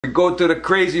We go to the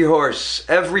Crazy Horse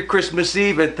every Christmas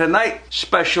Eve, and tonight,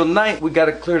 special night, we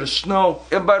gotta clear the snow.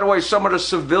 And by the way, some of the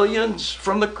civilians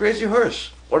from the Crazy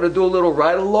Horse want to do a little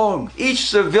ride along. Each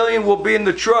civilian will be in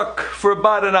the truck for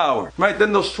about an hour, right?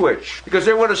 Then they'll switch because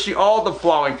they want to see all the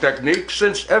plowing techniques,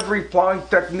 since every plowing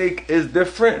technique is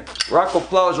different. Rocco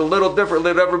plows a little different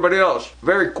than everybody else.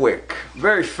 Very quick,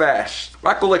 very fast.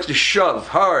 Rocco likes to shove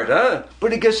hard, huh?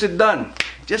 But he gets it done.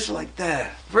 Just like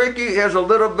that. Frankie has a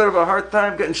little bit of a hard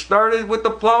time getting started with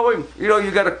the plowing. You know,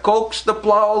 you gotta coax the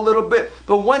plow a little bit.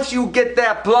 But once you get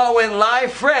that plow in line,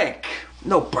 Frank,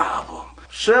 no problem.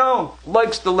 Sal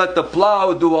likes to let the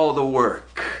plow do all the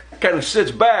work. Kind of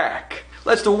sits back,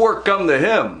 lets the work come to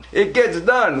him. It gets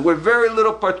done with very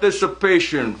little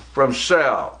participation from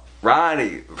Sal.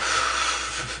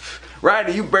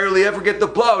 Ronnie, you barely ever get the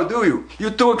plow, do you?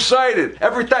 You're too excited.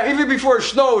 Every time, even before it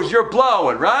snows, you're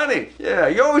plowing. Ronnie, yeah,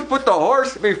 you always put the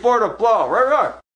horse before the plow. Right.